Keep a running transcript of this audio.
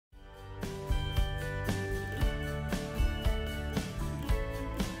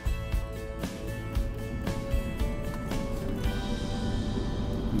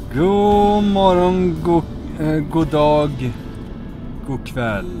God morgon, god dag, god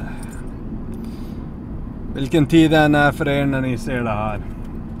kväll. Vilken tid den är för er när ni ser det här.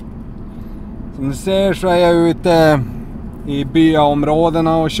 Som ni ser så är jag ute i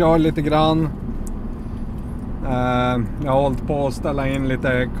byaområdena och kör lite grann. Jag har hållit på att ställa in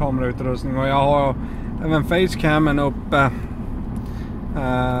lite kamerautrustning och jag har även facecammen uppe.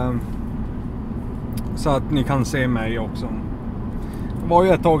 Så att ni kan se mig också. Det var ju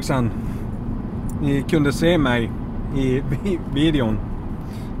ett tag sedan ni kunde se mig i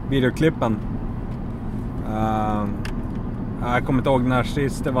videoklippen. Jag kommer inte ihåg när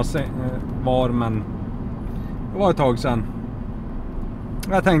sist det var, men det var ett tag sedan.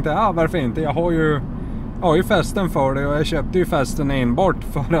 Jag tänkte, varför inte? Jag har ju fästen för det och jag köpte ju fästen enbart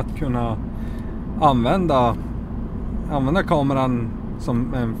för att kunna använda kameran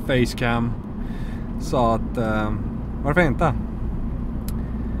som en facecam. Så att, varför inte?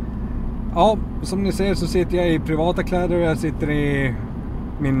 Ja, som ni ser så sitter jag i privata kläder och jag sitter i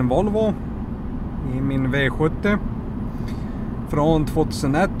min Volvo, i min V70 från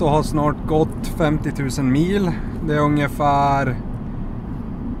 2001 och har snart gått 50 000 mil. Det är ungefär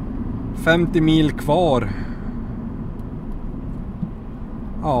 50 mil kvar.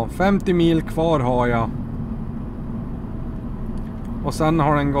 Ja, 50 mil kvar har jag. Och sen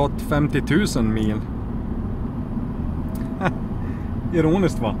har den gått 50 000 mil.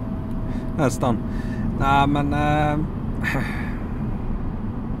 Ironiskt va? Nästan. Nej men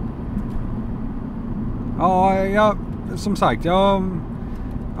ja, som sagt jag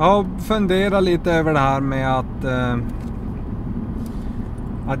funderar lite över det här med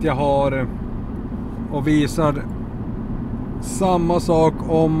att jag har och visar samma sak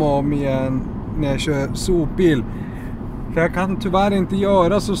om och om igen när jag kör sopbil. För jag kan tyvärr inte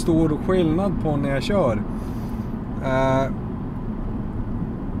göra så stor skillnad på när jag kör.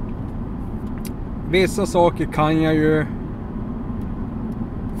 Vissa saker kan jag ju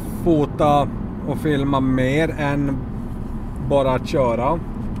fota och filma mer än bara att köra.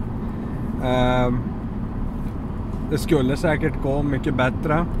 Det skulle säkert gå mycket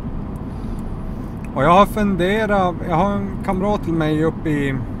bättre. Och jag har funderat, jag har en kamrat till mig uppe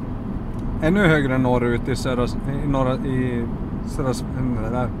i ännu högre norrut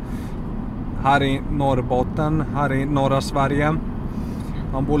här i Norrbotten, här i norra Sverige.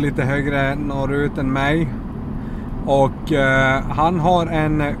 Han bor lite högre norrut än mig. Och han har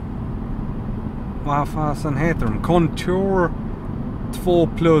en, vad fasen heter de? Contour 2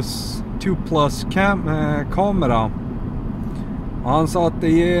 plus kamera. Och han sa att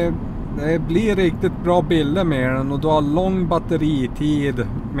det blir riktigt bra bilder med den och du har lång batteritid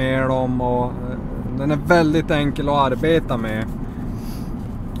med dem och den är väldigt enkel att arbeta med.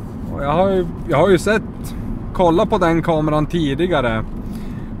 Och jag har ju kollat på den kameran tidigare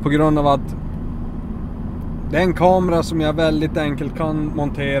på grund av att det är en kamera som jag väldigt enkelt kan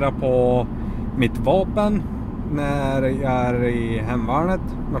montera på mitt vapen när jag är i hemvärnet,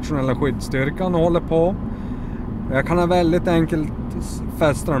 nationella skyddsstyrkan och håller på. Jag kan ha väldigt enkelt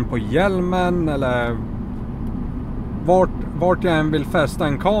fästa den på hjälmen eller vart jag än vill fästa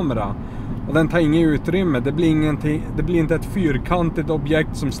en kamera. Och den tar inget utrymme. Det blir inte ett fyrkantigt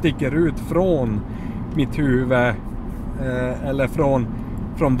objekt som sticker ut från mitt huvud eller från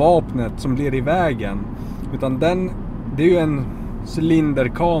vapnet som blir i vägen. Utan det är ju en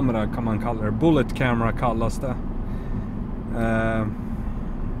cylinderkamera kan man kalla det. Bullet camera kallas det.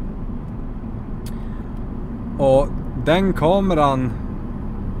 Och den kameran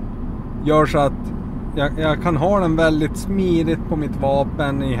gör så att jag kan ha den väldigt smidigt på mitt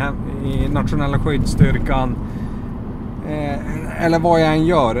vapen i nationella skyddsstyrkan. Eller vad jag än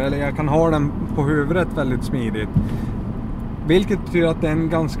gör. Eller jag kan ha den på huvudet väldigt smidigt. Vilket betyder att det är en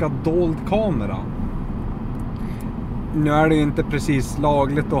ganska dold kamera. Nu är det inte precis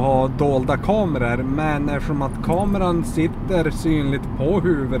lagligt att ha dolda kameror. Men eftersom att kameran sitter synligt på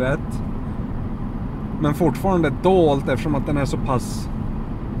huvudet. Men fortfarande dolt eftersom att den är så pass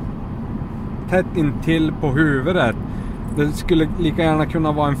tätt intill på huvudet. Det skulle lika gärna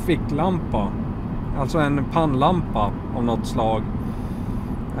kunna vara en ficklampa. Alltså en pannlampa av något slag.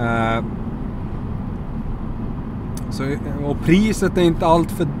 Och priset är inte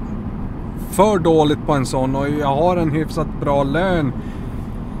allt för dåligt på en sån. Och jag har en hyfsat bra lön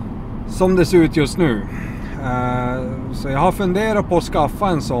som det ser ut just nu. Så jag har funderat på att skaffa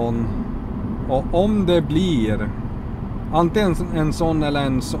en sån. Och om det blir antingen en sån eller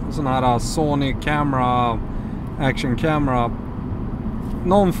en sån här Sony camera, action camera,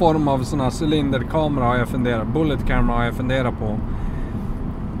 någon form av sån här cylinderkamera har jag funderat, bullet camera har jag funderat på.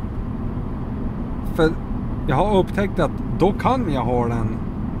 För jag har upptäckt att då kan jag ha den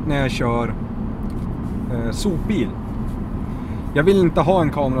när jag kör sopbil. Jag vill inte ha en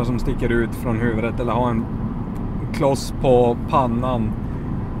kamera som sticker ut från huvudet eller ha en kloss på pannan.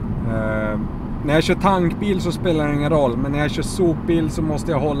 När jag kör tankbil så spelar det ingen roll, men när jag kör sopbil så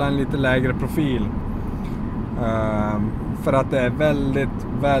måste jag hålla en lite lägre profil. För att det är väldigt,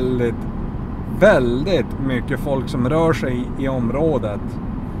 väldigt, väldigt mycket folk som rör sig i området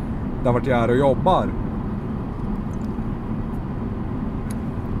där vart jag är och jobbar.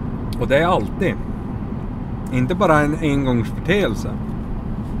 Och det är alltid. Inte bara en engångsförteelse.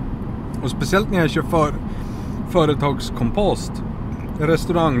 Och speciellt när jag kör företagskompost.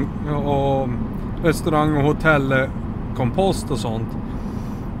 Restaurang och hotellkompost och sånt.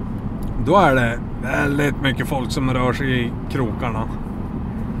 Då är det väldigt mycket folk som rör sig i krokarna.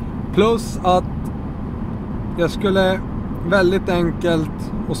 Plus att jag skulle väldigt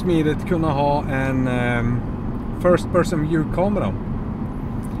enkelt och smidigt kunna ha en first person view kamera.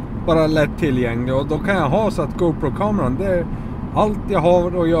 Bara lätt tillgänglig, och då kan jag ha så att GoPro-kameran, det är allt jag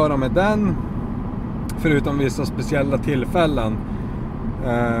har att göra med den, förutom vissa speciella tillfällen.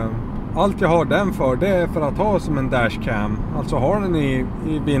 Allt jag har den för, det är för att ha som en dashcam, alltså ha den i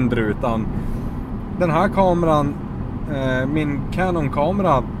vindrutan. Den här kameran, min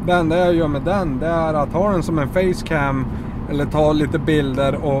Canon-kamera, det enda jag gör med den, det är att ha den som en facecam eller ta lite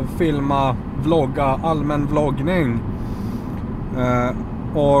bilder och filma, vlogga, allmän vloggning.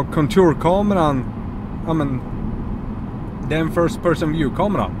 Och Contour-kameran, ja men, det är en first person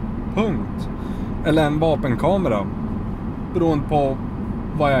view-kamera, punkt. Eller en vapenkamera, beroende på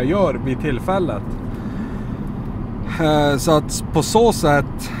vad jag gör vid tillfället. Så att på så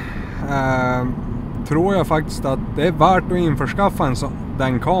sätt tror jag faktiskt att det är värt att införskaffa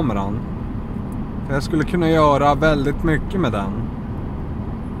den kameran. För jag skulle kunna göra väldigt mycket med den.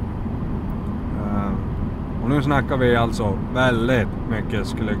 Och nu snackar vi alltså väldigt mycket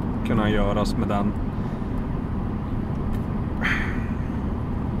skulle kunna göras med den.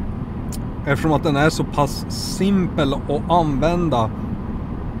 Eftersom att den är så pass simpel att använda.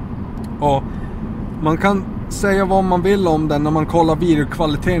 Och man kan säga vad man vill om den när man kollar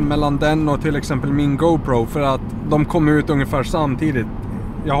videokvaliteten mellan den och till exempel min GoPro. För att de kom ut ungefär samtidigt.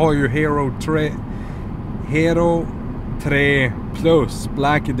 Jag har ju Hero 3 Plus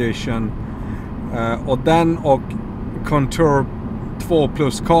Black Edition. Och den och Contour 2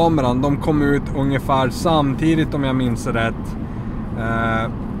 Plus kameran, de kom ut ungefär samtidigt om jag minns rätt.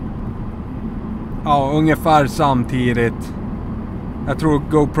 Ja, ungefär samtidigt. Jag tror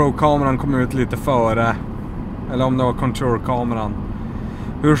GoPro-kameran kom ut lite före. Eller om det var Contour-kameran.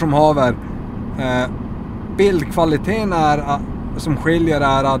 Hur som haver. Bildkvaliteten som skiljer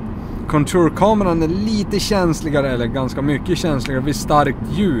är att Contour-kameran är lite känsligare, eller ganska mycket känsligare vid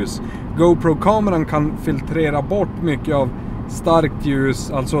starkt ljus. GoPro-kameran kan filtrera bort mycket av starkt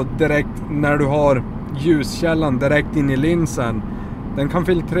ljus, alltså direkt när du har ljuskällan direkt in i linsen. Den kan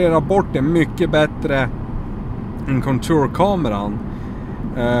filtrera bort det mycket bättre än Contour-kameran.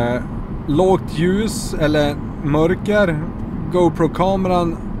 Lågt ljus eller mörker,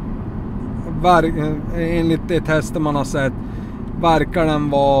 GoPro-kameran enligt det tester man har sett verkar den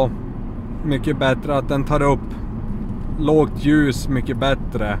vara mycket bättre, att den tar upp lågt ljus mycket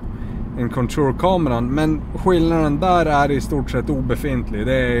bättre än Contour-kameran. Men skillnaden där är i stort sett obefintlig.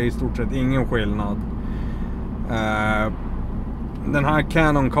 Det är i stort sett ingen skillnad. Den här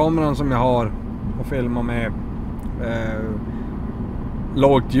Canon-kameran som jag har att filma med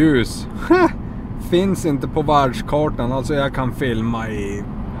lågt ljus finns inte på världskartan. Alltså jag kan filma i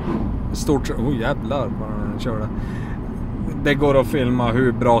stort sett, jävlar vad den körde. Det går att filma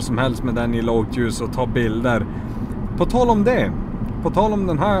hur bra som helst med den i lågt ljus och ta bilder. På tal om det, på tal om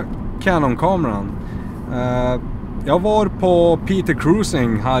den här Canon-kameran, jag var på Peter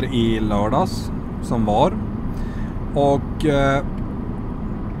Cruising här i lördags som var. Och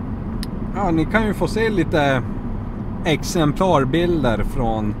ja, ni kan ju få se lite exemplarbilder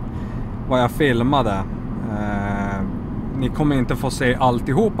från vad jag filmade. Ni kommer inte få se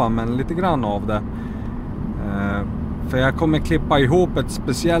alltihopa, men lite grann av det. För jag kommer klippa ihop ett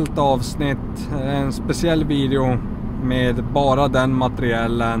speciellt avsnitt, en speciell video med bara den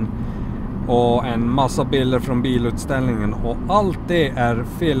materiellen och en massa bilder från bilutställningen. Och allt det är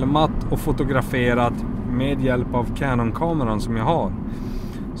filmat och fotograferat med hjälp av Canon-kameran som jag har.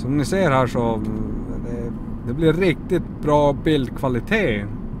 Som ni ser här så det blir riktigt bra bildkvalitet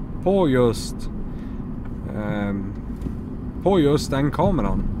på just den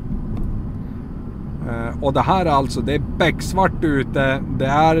kameran. Och det här är alltså, det är becksvart ute. Det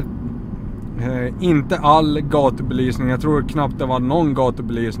är inte all gatubelysning. Jag tror knappt det var någon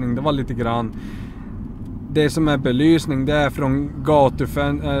gatubelysning. Det var lite grann. det som är belysning, det är från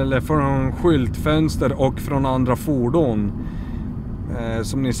eller från skyltfönster och från andra fordon.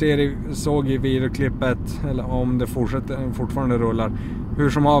 Som ni såg i videoklippet, eller om det fortfarande rullar, hur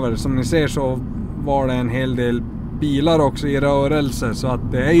som haver, som ni ser så var det en hel del bilar också i rörelse, så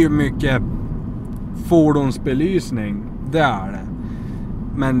att det är ju mycket fordonsbelysning, det är det.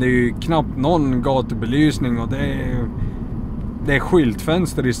 Men det är ju knappt någon gatubelysning, och det är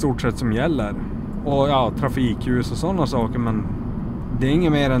skyltfönster i stort sett som gäller. Och ja, trafikljus och sådana saker, men det är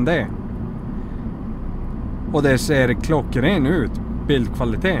inget mer än det. Och det ser klockren ut,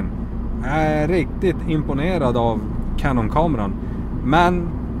 bildkvaliteten. Jag är riktigt imponerad av Canon-kameran. Men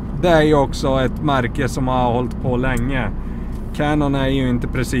det är ju också ett märke som har hållit på länge. Canon är ju inte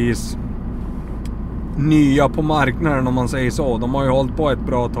precis nya på marknaden, om man säger så. De har ju hållit på ett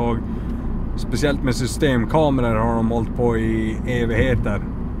bra tag. Speciellt med systemkameror har de hållit på i evigheter.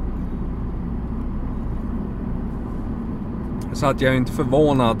 Så att jag är inte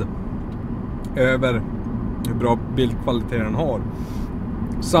förvånad över hur bra bildkvalitet den har.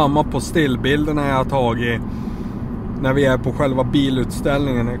 Samma på stillbilderna jag har tagit när vi är på själva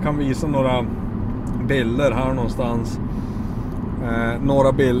bilutställningen. Jag kan visa några bilder här någonstans.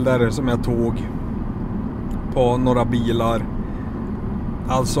 Några bilder som jag tog på några bilar.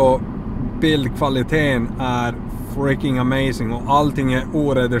 Alltså bildkvaliteten är freaking amazing, och allting är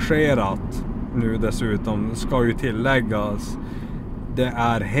oredigerat nu dessutom, ska ju tilläggas. Det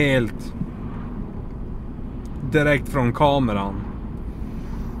är helt direkt från kameran.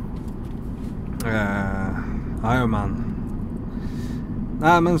 Jajamän.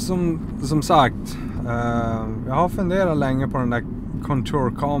 Nej, men som sagt, jag har funderat länge på den där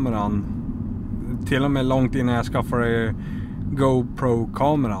konturkameran. Till och med långt innan jag skaffade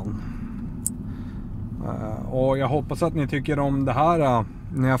GoPro-kameran. Och jag hoppas att ni tycker om det här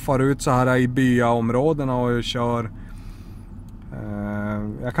när jag far ut så här i byaområdena och kör.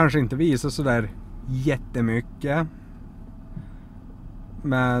 Jag kanske inte visar så där jättemycket,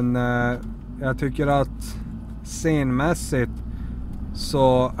 men jag tycker att scenmässigt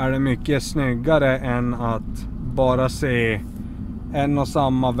så är det mycket snyggare än att bara se en och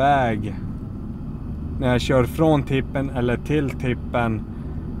samma väg när jag kör från tippen eller till tippen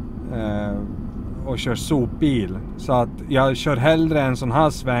och kör sopbil. Så att jag kör hellre en sån här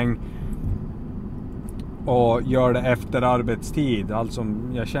sväng och gör det efter arbetstid. Alltså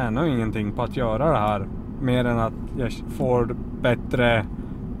jag tjänar ju ingenting på att göra det här, mer än att jag får bättre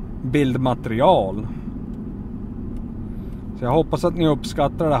bildmaterial. Så jag hoppas att ni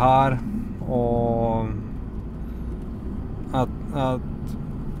uppskattar det här och att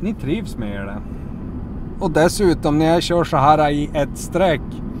ni trivs med det. Och dessutom när jag kör så här i ett streck,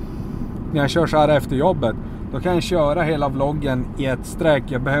 när jag kör så här efter jobbet, då kan jag köra hela vloggen i ett streck.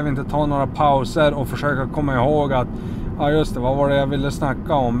 Jag behöver inte ta några pauser och försöka komma ihåg att ja just det, vad var det jag ville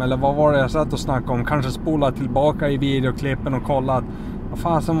snacka om, eller vad var det jag satt och snackade om. Kanske spola tillbaka i videoklippen och kolla att vad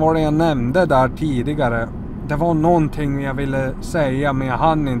fasen var det jag nämnde där tidigare. Det var någonting jag ville säga, men jag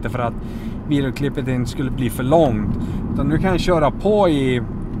hann inte för att videoklippet inte skulle bli för långt. Utan nu kan jag köra på i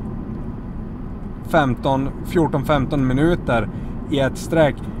 14-15 minuter i ett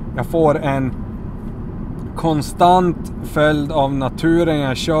streck. Jag får en konstant följd av naturen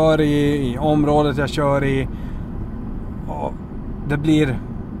jag kör i området jag kör i. Och det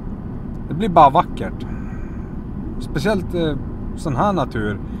blir bara vackert. Speciellt sån här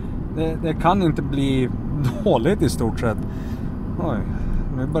natur. Det kan inte bli dåligt i stort sett. Oj,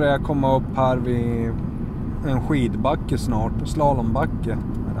 nu börjar jag komma upp här vid en skidbacke snart. Slalombacke.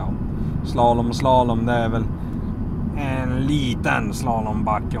 Ja, slalom, det är väl en liten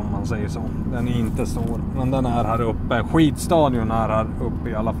slalombacke om man säger så. Den är inte stor, men den är här uppe. Skidstadion är här uppe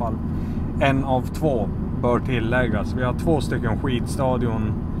i alla fall. En av två bör tilläggas. Vi har 2 stycken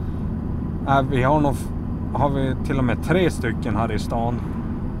skidstadion. Har vi till och med 3 stycken här i stan.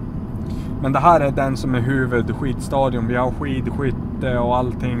 Men det här är den som är huvudskidstadion. Vi har skidskytte och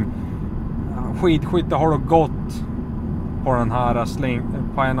allting. Skidskytte har då gått på den här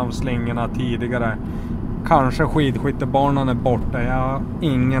på en av slingorna tidigare. Kanske skidskyttebanan är borta. Jag har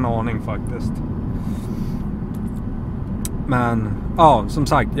ingen aning faktiskt. Men ja, som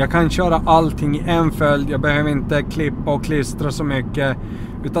sagt, jag kan köra allting i en följd. Jag behöver inte klippa och klistra så mycket,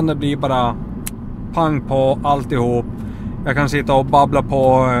 utan det blir bara pang på alltihop. Jag kan sitta och babbla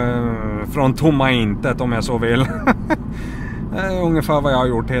på från tomma intet om jag så vill. Ungefär vad jag har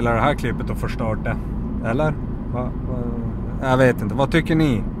gjort hela det här klippet och förstört det. Eller? Jag vet inte. Vad tycker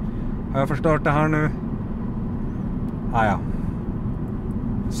ni? Har jag förstört det här nu? Ja.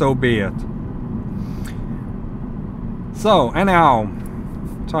 So be it. So, anyhow.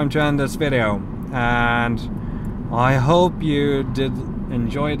 Time to end this video. and I hope you did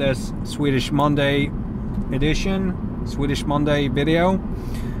enjoy this Swedish Monday edition, Swedish Monday video.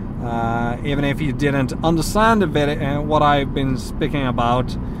 Even if you didn't understand the video, what I've been speaking about,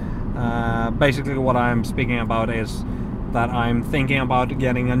 basically what I'm speaking about is that I'm thinking about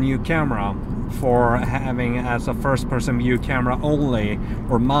getting a new camera for having as a first-person view camera only,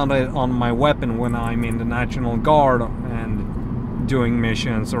 or mount it on my weapon when I'm in the National Guard and doing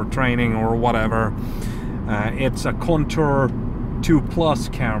missions or training or whatever. It's a Contour 2 Plus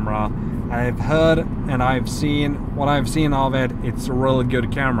camera. I've heard and I've seen what I've seen of it. It's a really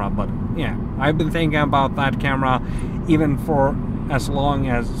good camera, but yeah, I've been thinking about that camera even for as long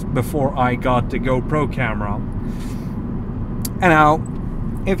as before I got the GoPro camera. Anyhow,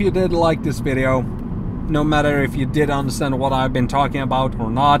 if you did like this video, no matter if you did understand what I've been talking about or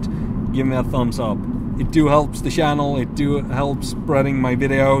not, give me a thumbs up. It do helps the channel, it do helps spreading my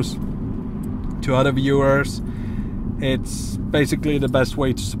videos to other viewers. It's basically the best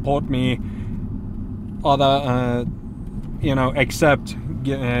way to support me, except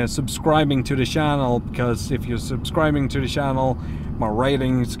subscribing to the channel, because if you're subscribing to the channel, my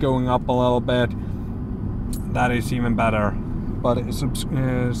rating is going up a little bit. That is even better. But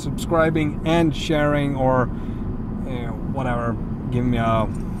subscribing and sharing, or whatever, give me a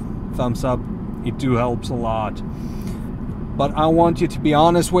thumbs up, it do helps a lot. But I want you to be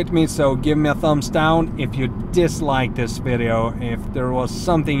honest with me, so give me a thumbs down if you dislike this video, if there was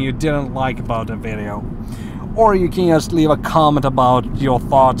something you didn't like about the video. Or you can just leave a comment about your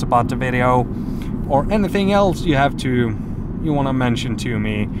thoughts about the video, or anything else you want to mention to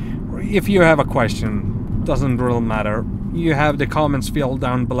me. Or if you have a question, doesn't really matter. You have the comments field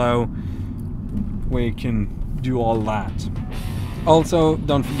down below where you can do all that. Also,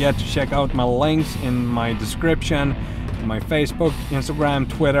 don't forget to check out my links in my description. My Facebook, Instagram,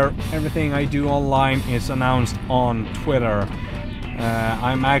 Twitter, everything I do online is announced on Twitter.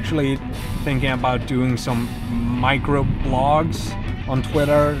 I'm actually thinking about doing some micro blogs on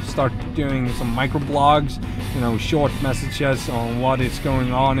Twitter, start doing some micro blogs, short messages on what is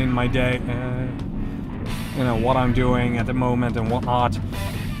going on in my day, what I'm doing at the moment and whatnot.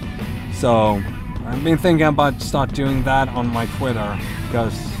 So I've been thinking about start doing that on my Twitter,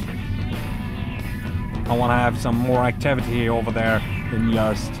 because I want to have some more activity over there than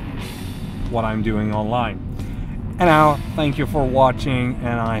just what I'm doing online. Anyhow, thank you for watching,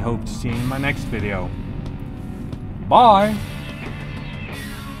 and I hope to see you in my next video. Bye!